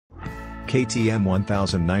KTM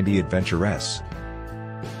 1090 Adventure S.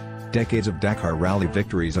 Decades of Dakar rally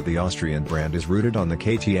victories of the Austrian brand is rooted on the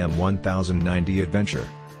KTM 1090 Adventure.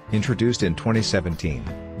 Introduced in 2017,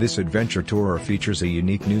 this adventure tourer features a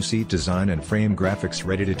unique new seat design and frame graphics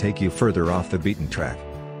ready to take you further off the beaten track.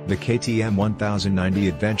 The KTM 1090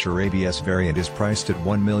 Adventure ABS variant is priced at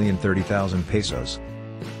 1,030,000 pesos.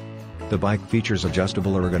 The bike features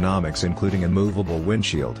adjustable ergonomics including a movable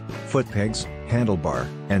windshield, foot pegs, handlebar,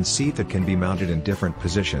 and seat that can be mounted in different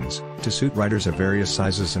positions, to suit riders of various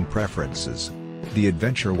sizes and preferences. The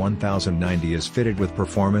Adventure 1090 is fitted with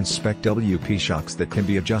performance spec WP shocks that can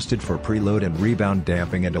be adjusted for preload and rebound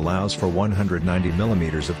damping and allows for 190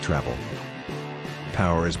 mm of travel.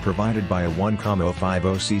 Power is provided by a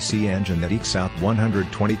 1.050cc engine that ekes out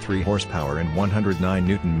 123 horsepower and 109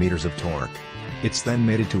 Nm of torque. It's then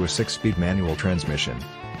mated to a 6-speed manual transmission.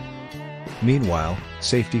 Meanwhile,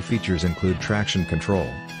 safety features include traction control,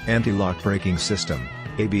 anti-lock braking system,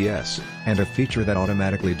 ABS, and a feature that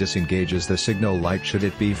automatically disengages the signal light should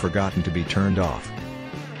it be forgotten to be turned off.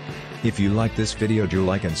 If you like this video, do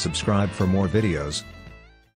like and subscribe for more videos.